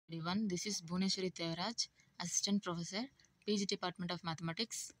Everyone, this is Bhuvaneswari, Assistant Professor, PG Department of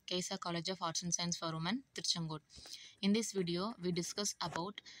Mathematics, Kaisa College of Arts and Science for Women, Tirchangood. In this video, we discuss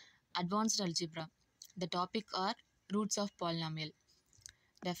about advanced algebra. The topic are roots of polynomial.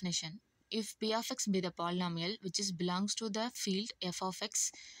 Definition: if p of x be the polynomial which belongs to the field f of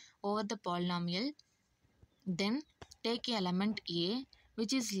x over the polynomial, then take a element a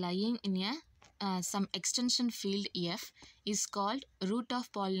which is lying in a some extension field f is called root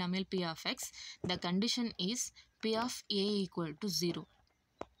of polynomial p of x. The condition is p of a equal to 0.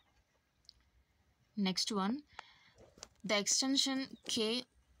 Next one, the extension k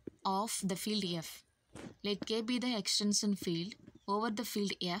of the field f. Let k be the extension field over the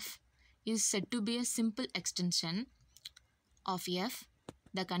field f is said to be a simple extension of f.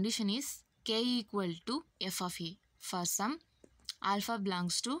 The condition is k equal to f of a for some alpha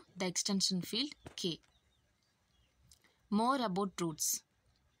belongs to the extension field k. More about roots.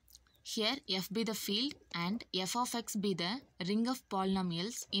 Here f be the field and f of x be the ring of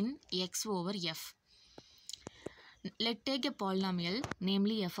polynomials in x over f. Let's take a polynomial,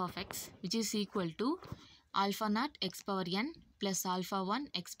 namely f of x, which is equal to alpha naught x power n plus alpha 1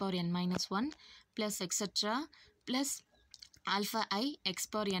 x power n minus 1 plus etc. plus alpha I x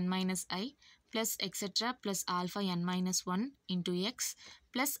power n minus I plus etc. plus alpha n minus 1 into x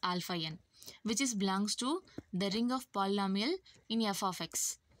plus alpha n, which is belongs to the ring of polynomial in f of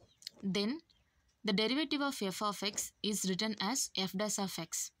x. Then the derivative of f of x is written as f dash of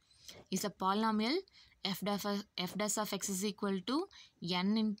x is a polynomial. F dash of x is equal to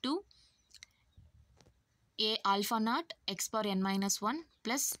n into a alpha naught x power n minus 1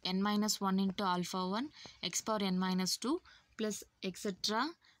 plus n minus 1 into alpha 1 x power n minus 2 plus etc.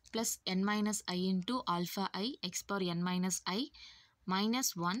 plus n minus I into alpha I x power n minus I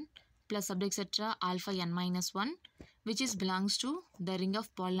minus 1 plus etc. alpha n minus 1, which is belongs to the ring of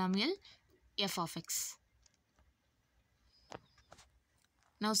polynomial f of x.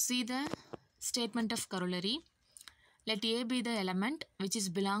 Now see the statement of corollary. Let a be the element which is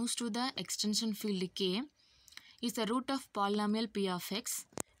belongs to the extension field k is the root of polynomial p of x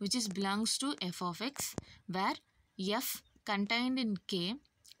which is belongs to f of x, where f contained in k,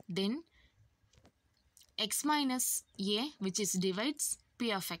 then x minus a which is divides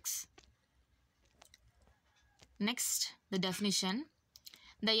p of x. Next, the definition.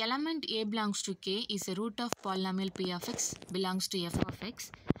 The element a belongs to k is a root of polynomial p of x belongs to f of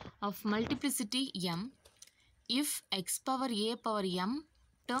x of multiplicity m if x power a power m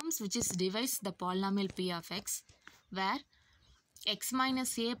terms which is divides the polynomial p of x, where x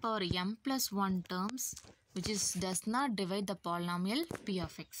minus a power m plus 1 terms which is does not divide the polynomial p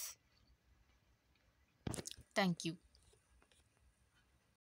of x. Thank you.